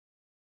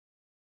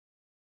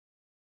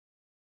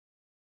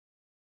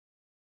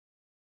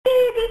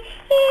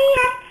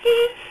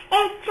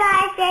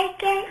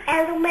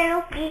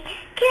L-M-N-O-P,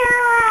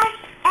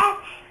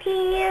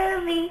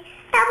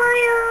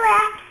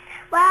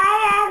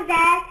 Q-R-S-T-U-V-W-X-Y-and-Z.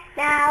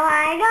 Now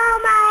I know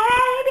my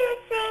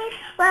ABC.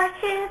 Won't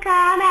you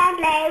come and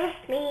play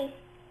with me?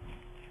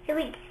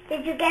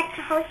 Did you get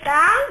the whole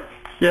song?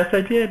 Yes,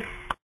 I did.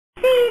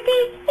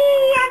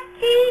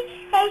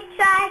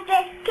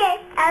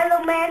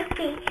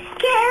 C-D-E-F-G-H-I-J-K-L-M-N-O-P,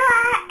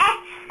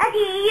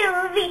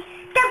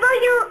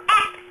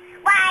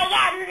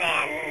 Q-R-S-T-U-V-W-X-Y-and-Z.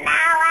 Now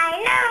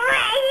I know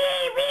my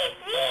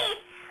ABC.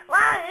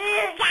 Won't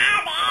you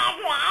come and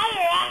play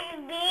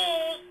with me?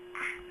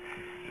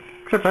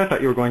 Except I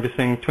thought you were going to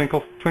sing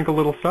Twinkle, Twinkle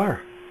Little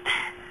Star.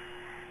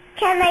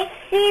 Can I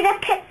see the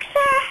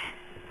picture?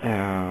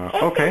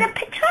 Okay. See the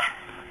picture?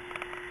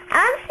 I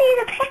want to see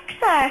the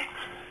picture. I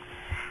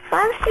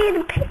want to see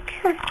the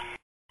picture.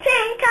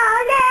 Twinkle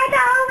little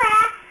star,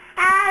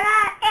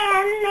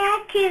 R-I-M-Q-S-A,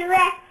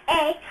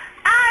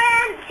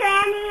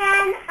 R-M-20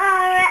 and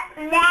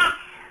R-M-that.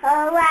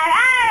 Oh,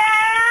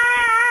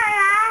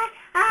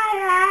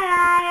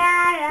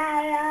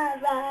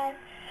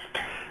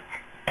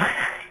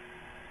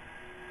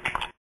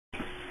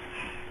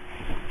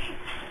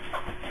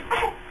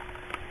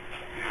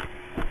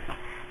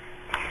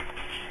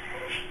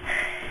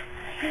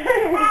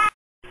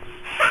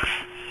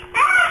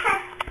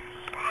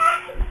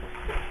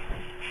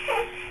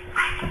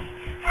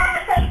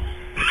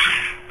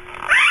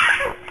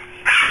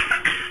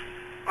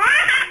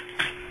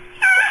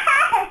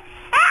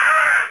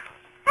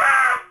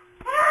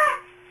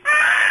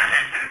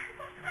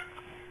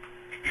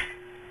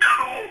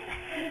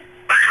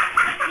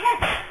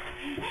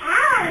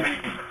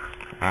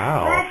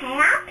 Ow. What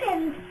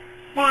happened,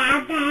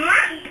 Baba?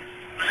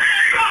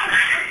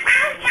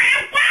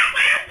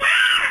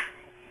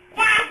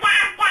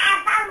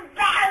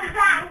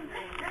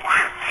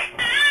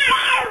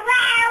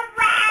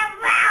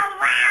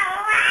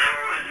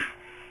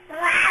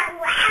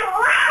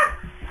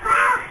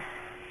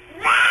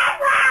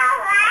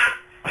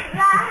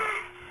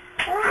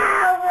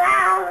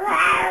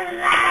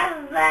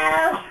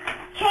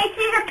 Can you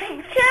see the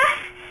picture?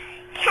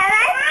 Can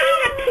I see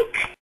the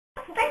picture?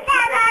 Put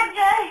that on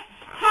your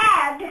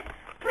head.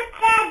 Put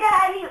that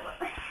on your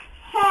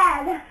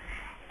head.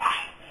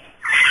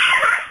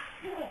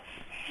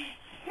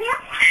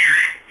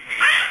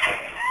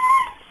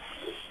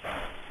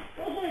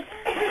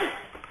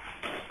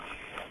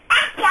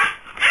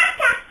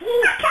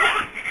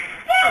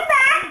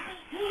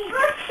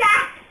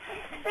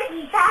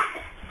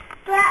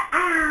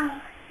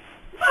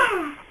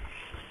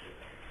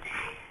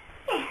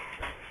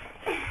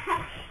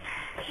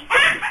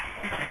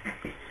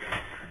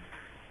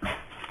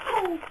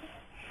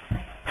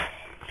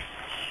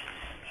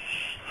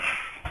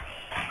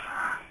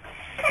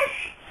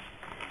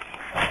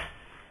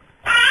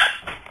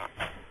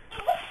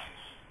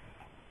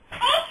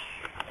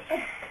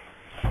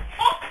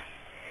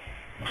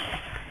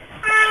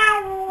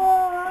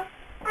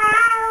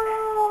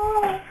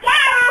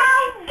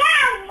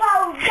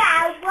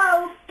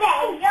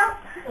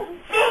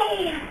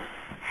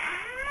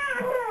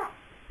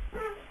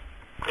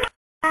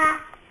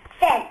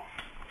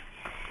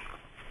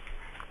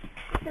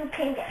 You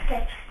can get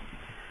this.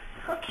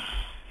 Okay.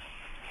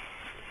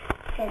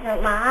 Says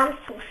her mom,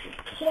 so she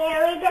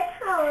carried it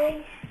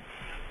home.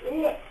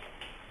 And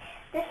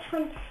this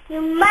one, you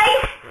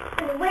might,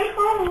 on the way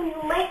home,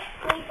 you might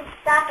need to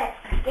stop at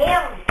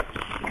Dairy.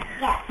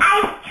 Yeah,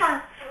 ice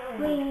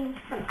cream,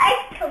 some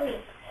ice cream.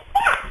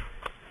 Yeah.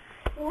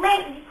 You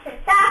might need to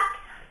stop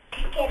to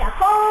get a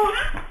whole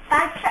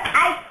bunch of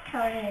ice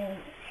cream.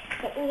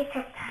 You need to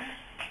get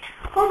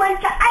a whole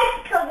bunch of ice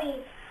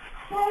cream.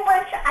 Whole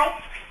bunch of ice cream.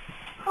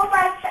 Whole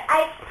bunch of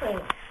ice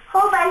cream.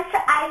 Whole bunch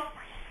of ice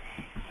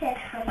cream, said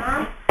her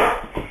mom.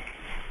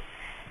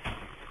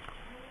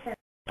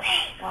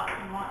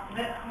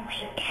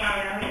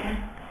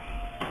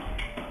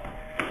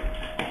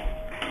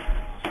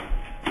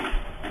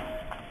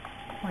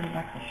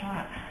 Back the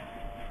shot.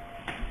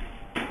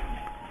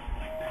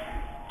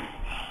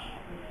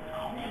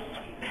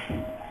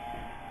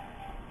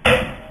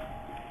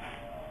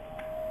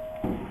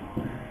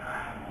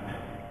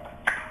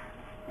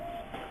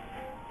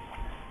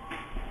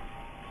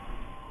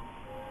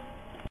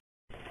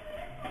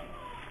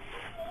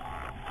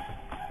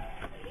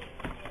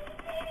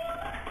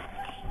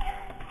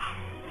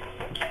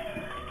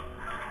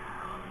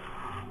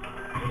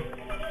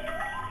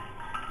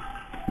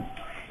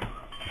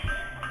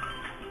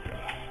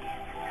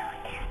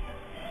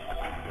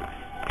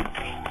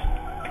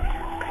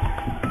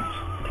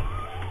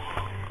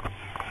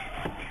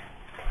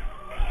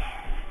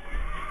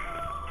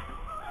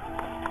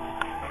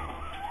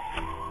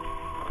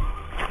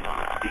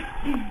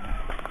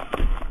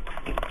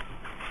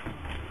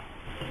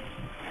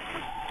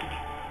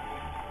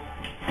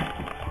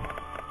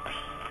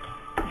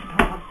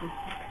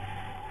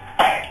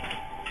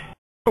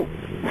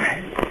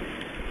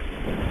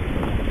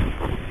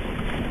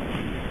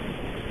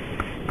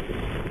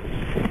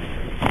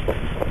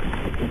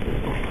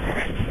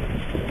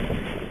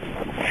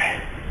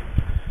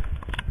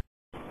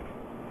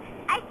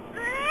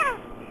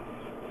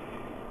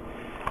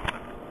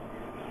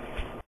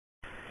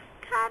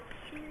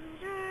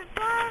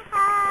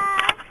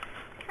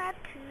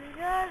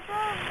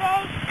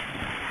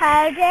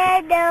 How do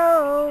I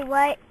know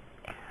what?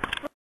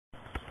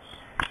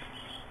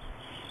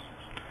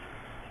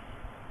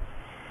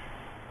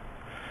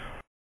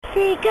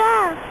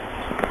 Go.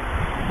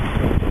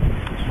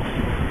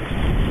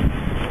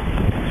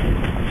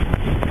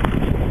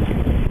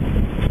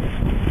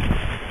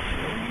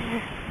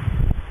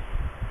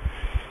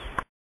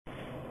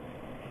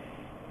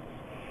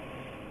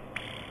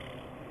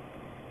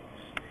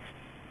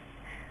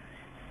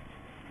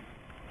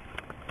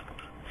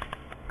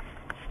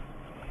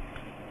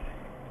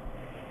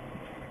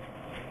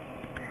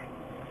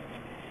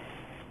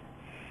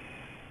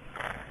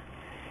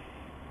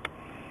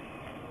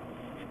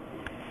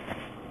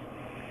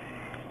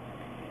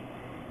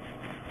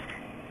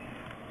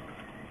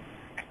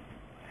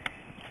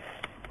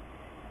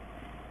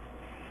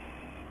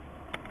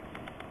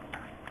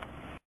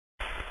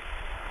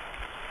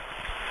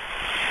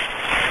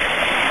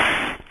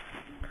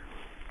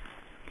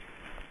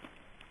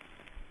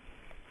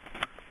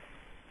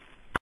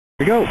 Here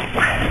we go.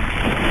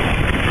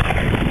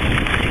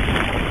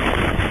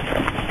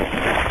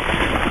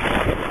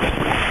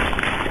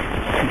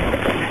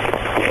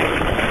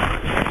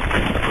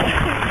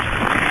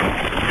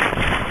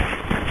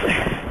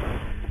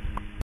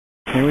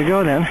 Here we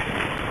go then.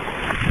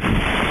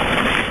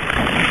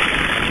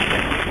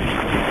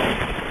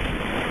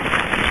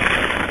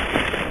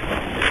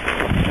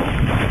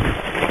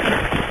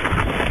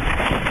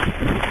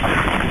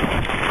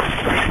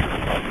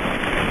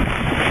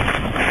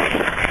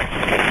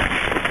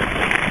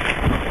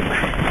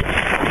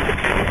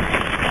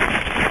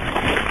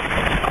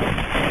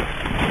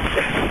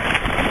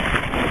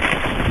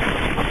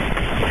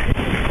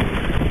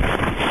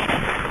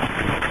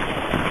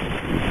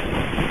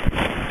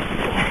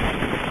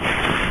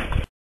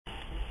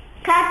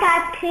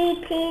 Tata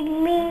treated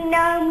me,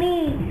 no me.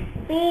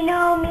 Me,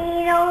 no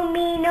me, no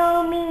me,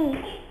 no me.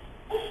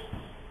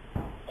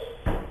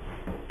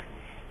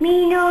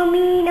 Me, no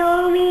me,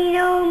 no me,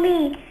 no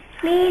me.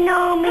 Me,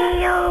 no me,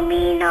 no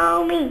me,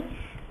 no me.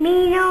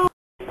 Me, no.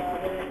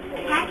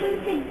 Packing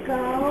to go.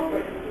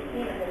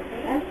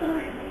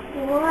 Looking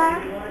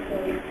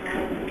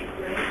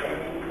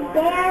for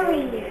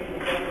berries.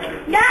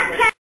 Not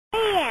cat.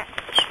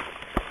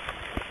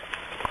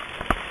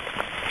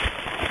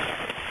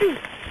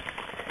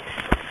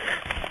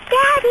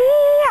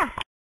 Daddy!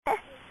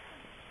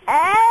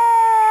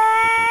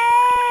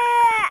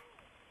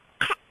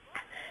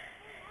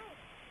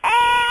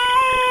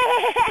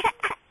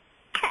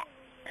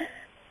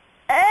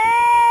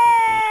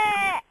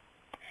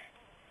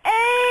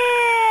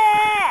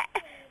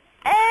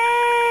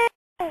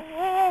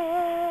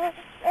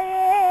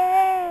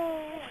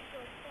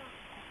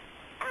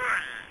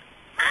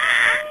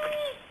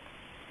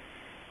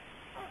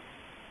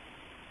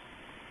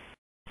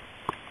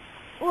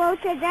 Well,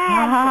 to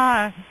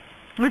Dad.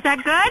 Was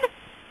that good?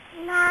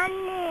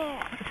 None.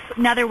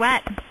 Another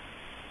what?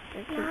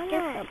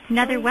 None.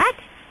 Another what?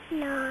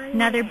 None.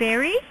 Another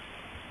berry?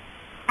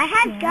 I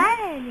had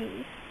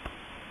berries.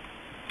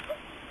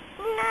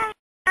 No.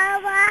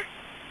 Mama.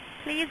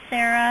 Please,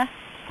 Sarah.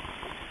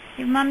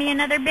 Give Mommy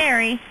another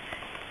berry.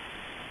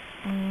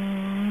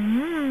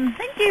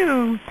 Thank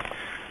you.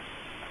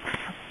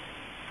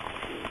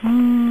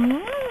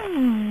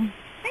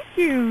 Thank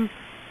you.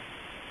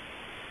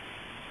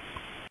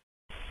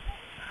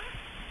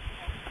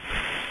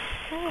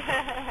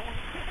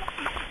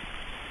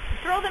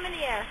 Throw them in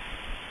the air.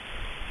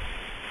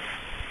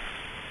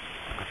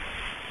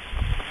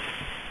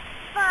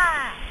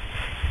 Fun.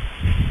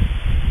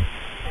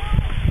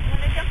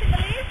 Want to jump in the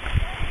leaves?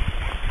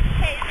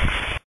 Hey,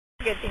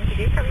 good thing to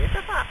do. Cover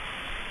yourself up.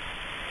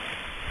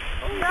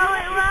 Oh, No,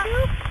 it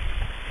won't.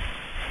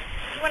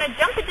 You want to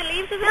jump in the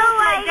leaves as No, well?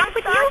 Can I I'm jump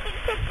with you? talking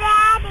to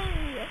Daddy.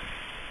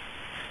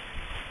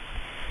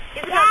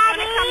 Isabel, you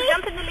want to come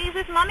jump in the leaves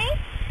with Mommy?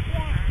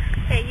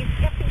 Yeah. Okay, you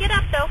have to get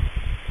up though.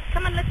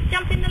 Come on, let's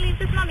jump in the leaves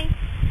with Mommy.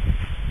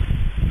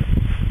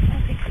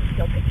 Oh,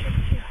 go picture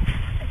too.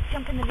 Let's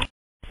jump in the leaves.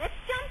 Let's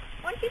jump.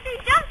 1, 2, 3,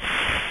 jump!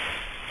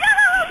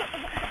 Jump!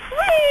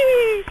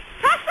 Whee!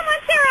 Toss them on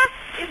Sarah.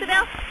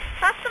 Isabel,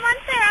 toss them on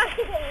Sarah.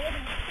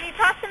 Can you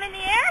toss them in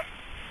the air?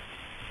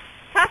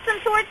 Toss them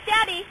towards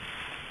Daddy.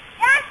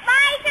 That's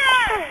my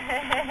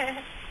turn.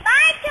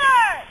 My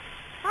turn.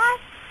 Toss.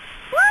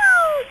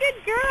 Woo! Good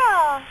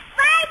girl.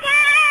 My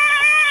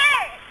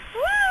turn.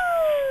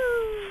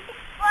 Woo!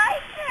 My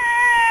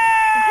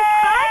turn.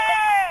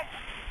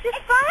 Is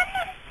it fun?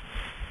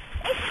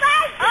 It's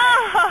my turn.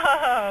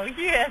 Oh,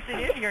 yes, it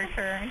is your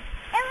turn.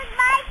 It was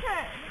my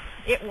turn.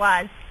 It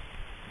was.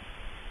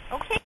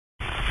 Okay.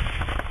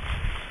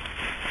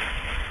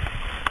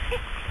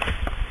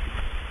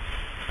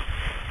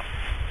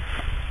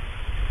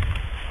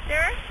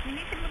 Sarah, you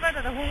need to move out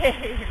of the way.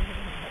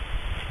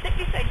 Sit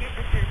beside your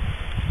sister.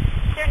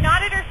 They're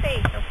not at her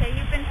face, okay?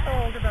 You've been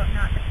told about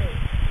not the face.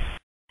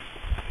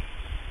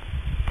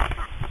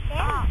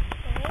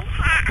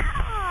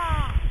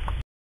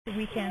 The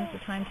weekend's the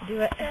time to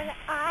do it. Turn it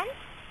on?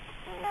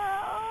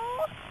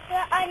 No.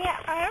 Turn it on your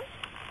arm?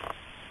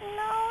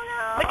 No,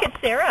 no. Look at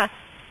Sarah.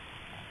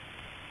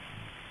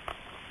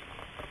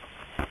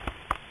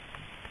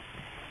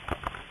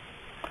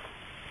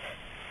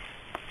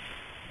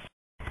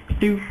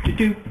 do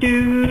do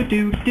do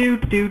do do do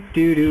do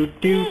do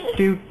do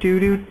do do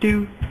do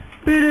do.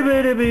 Bitty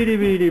bitty bitty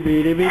bitty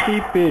bitty bitty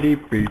bitty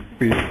bitty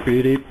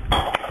bitty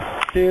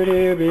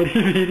bitty bitty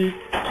bitty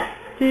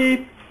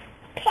bitty.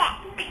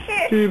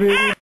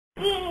 Picture.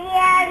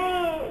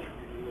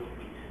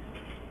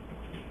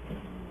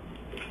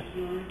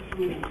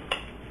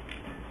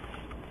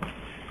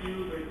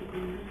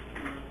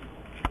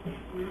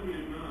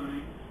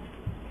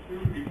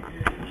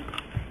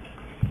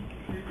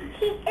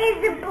 He is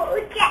a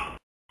bulljack.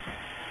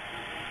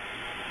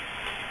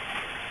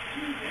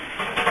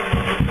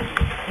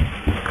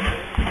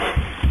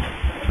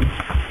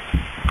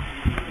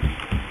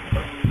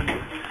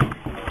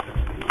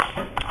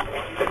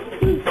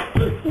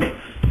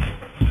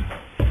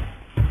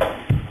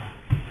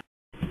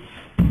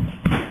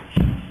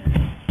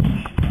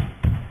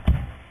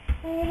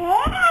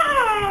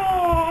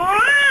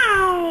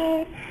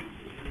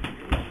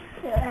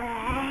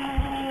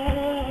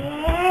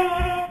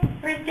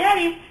 Where's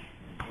Daddy?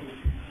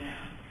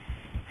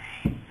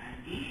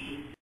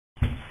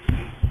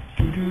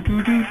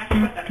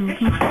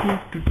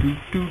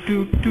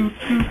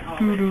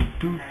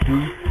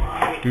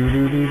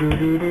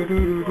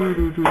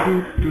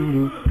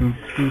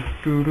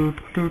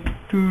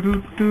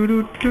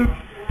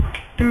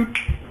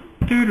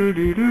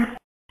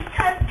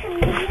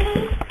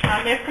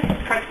 There's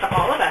cards to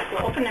all of us.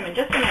 We'll open them in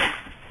just a minute.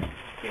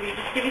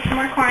 Give you some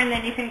more corn,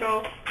 then you can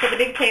go to the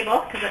big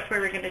table, because that's where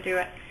we're going to do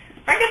it.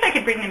 Or I guess I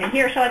could bring them in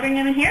here. Shall I bring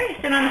them in here? You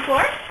sit on the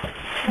floor?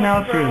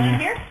 No, it's We're all in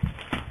good. here.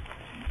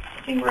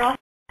 I think we're all...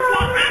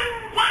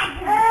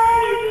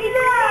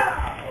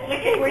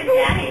 Look at where's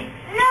Daddy?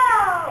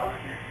 No!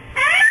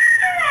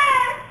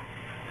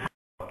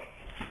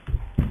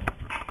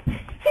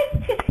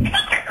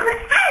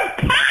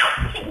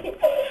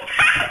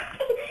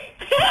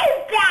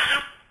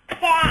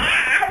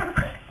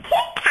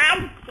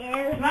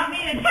 You want me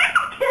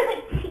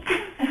to...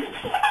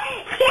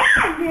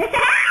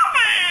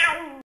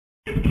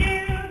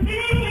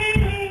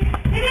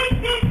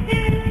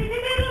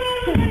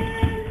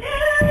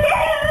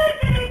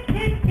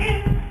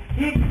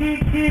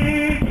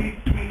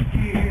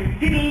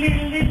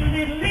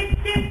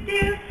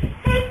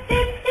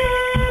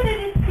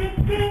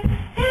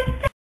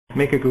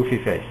 Make a goofy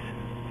face.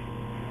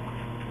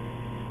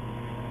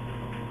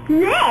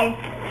 Liz.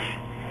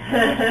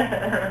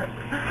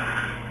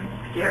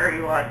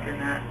 Scary watching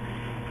that.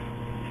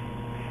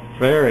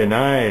 Very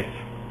nice.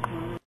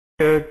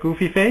 A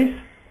goofy face?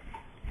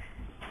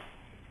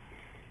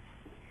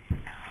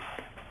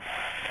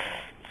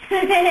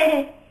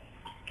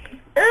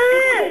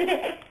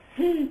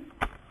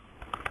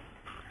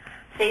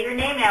 Say your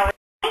name now.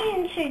 I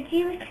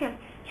introduced him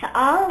to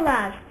all of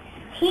us.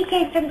 He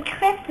gave them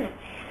Christmas,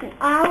 and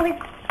all was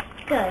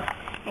good.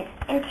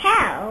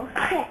 Until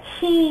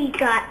he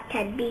got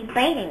to be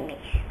biting me.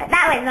 But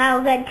that was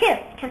all good too,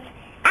 because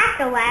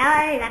after a while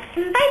I left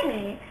him biting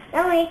me.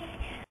 Only,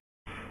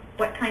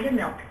 What kind of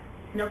milk?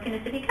 Milk in a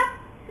sippy cup?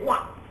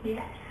 yeah.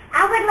 Yes.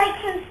 I would like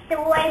some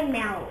soy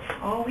milk.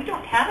 Oh, we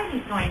don't have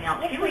any soy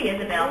milk, do we,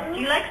 Isabel? Do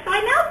you like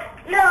soy milk?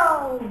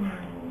 No.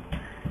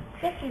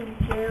 Yes, you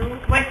do.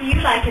 What do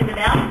you like,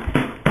 Isabel?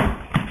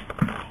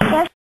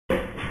 Yes.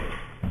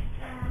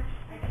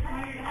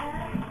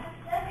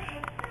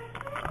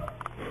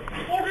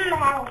 Give him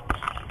milk.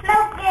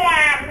 Milk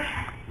it.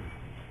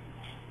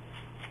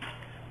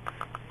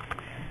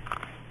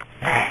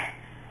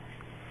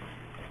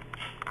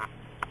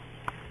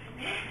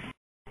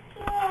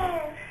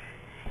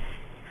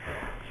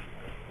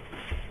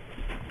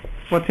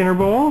 What's in her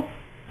bowl?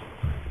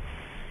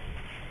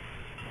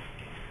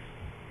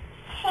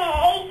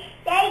 Hey,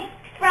 like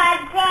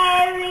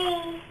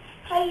strawberry.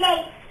 Hey,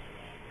 like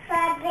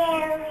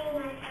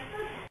strawberry.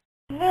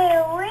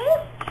 Bluey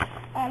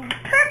and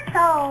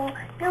purple.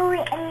 Bluey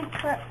and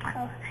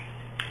purple.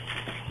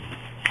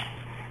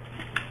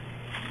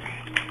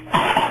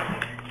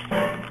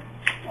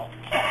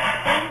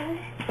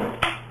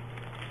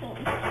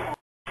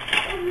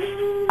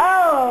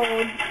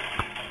 Oh.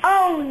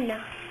 Oh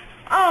no.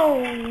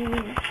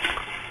 Oh.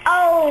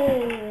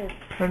 Oh.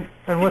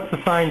 And what's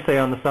the sign say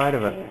on the side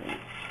of it?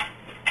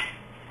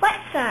 What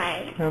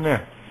sign? Down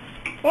there.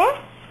 This?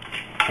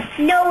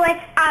 Noah's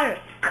Ark.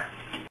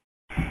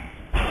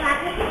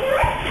 Want me to do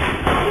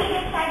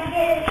it?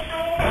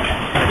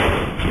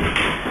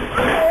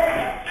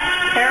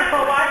 Careful,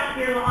 watch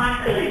your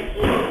lawn, please.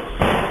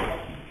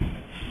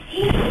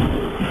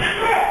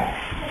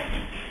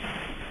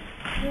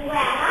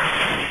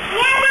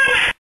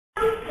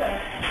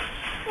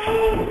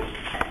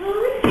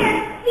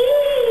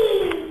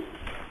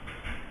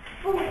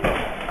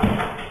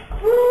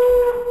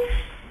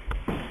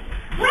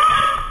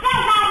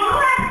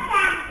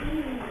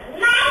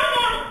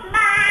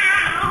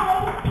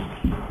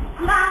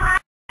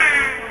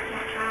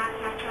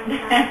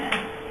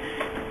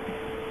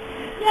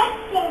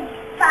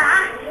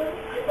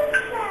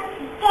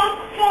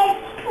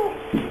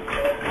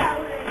 This is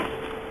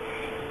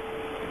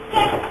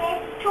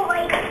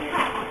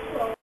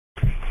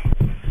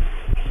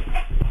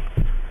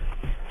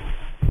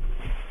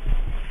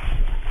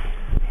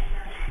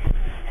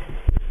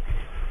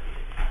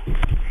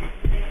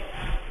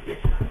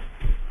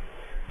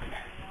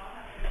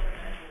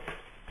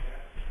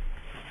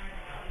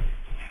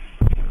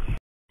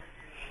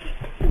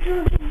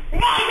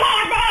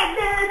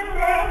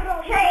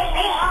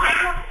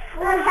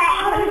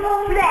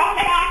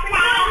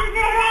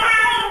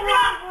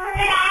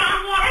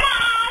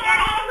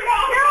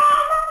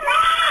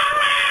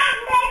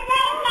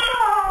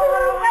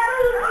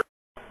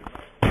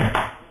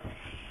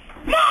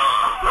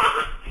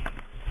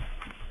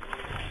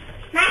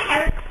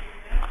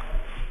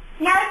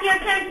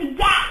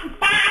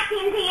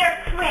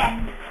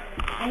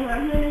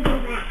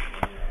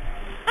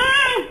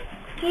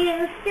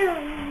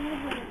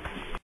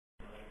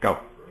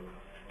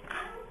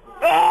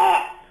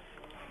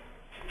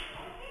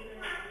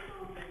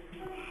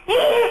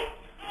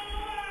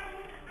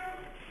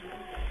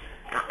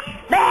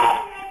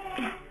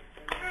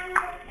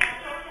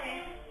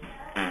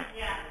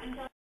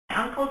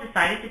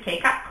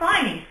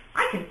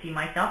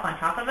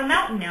a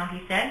mountain now,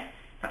 he said.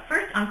 But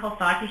first Uncle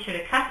thought he should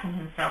accustom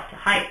himself to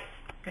heights.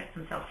 Gets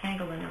himself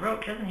tangled in the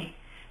rope, doesn't he?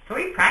 So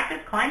he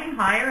practiced climbing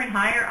higher and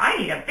higher. I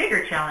need a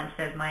bigger challenge,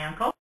 says my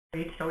uncle.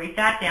 So he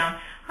sat down.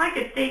 I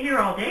could stay here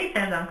all day,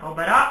 says Uncle,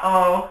 but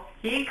uh-oh,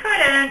 he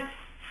couldn't.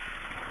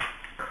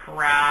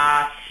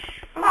 Crash.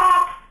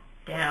 Flop.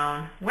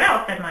 Down.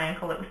 Well, said my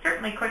uncle, it was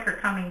certainly quicker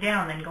coming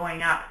down than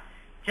going up.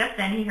 Just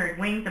then he heard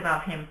wings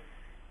above him.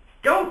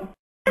 Don't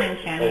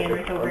Shanny and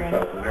Rick over in.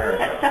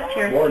 That's up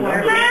here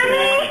somewhere.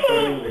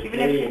 Even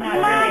if she's not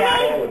really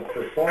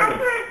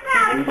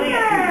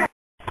out.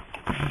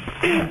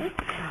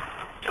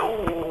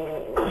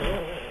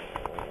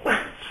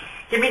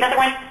 Give me another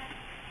one.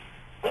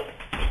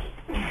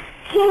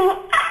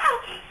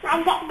 I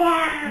get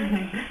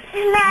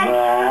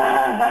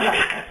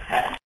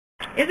down.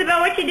 Isabel,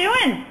 what you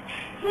doing?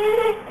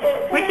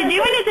 What you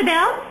doing,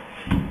 Isabel?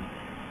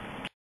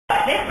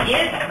 This is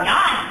yum.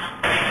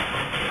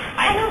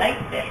 I like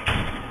this.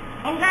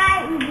 And I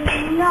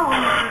know.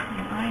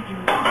 I do.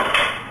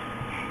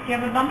 Do you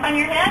have a bump on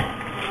your head?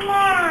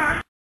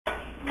 Yeah.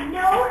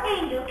 No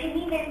angel can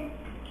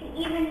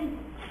even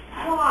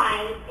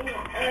fly in the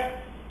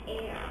earth's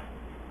air.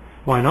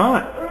 Why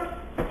not? Earth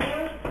is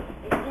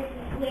just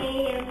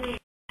way away.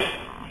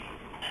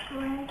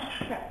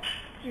 Princess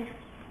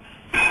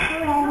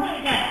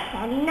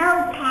and no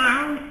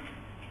pants.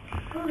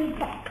 Who's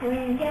that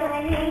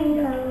princess?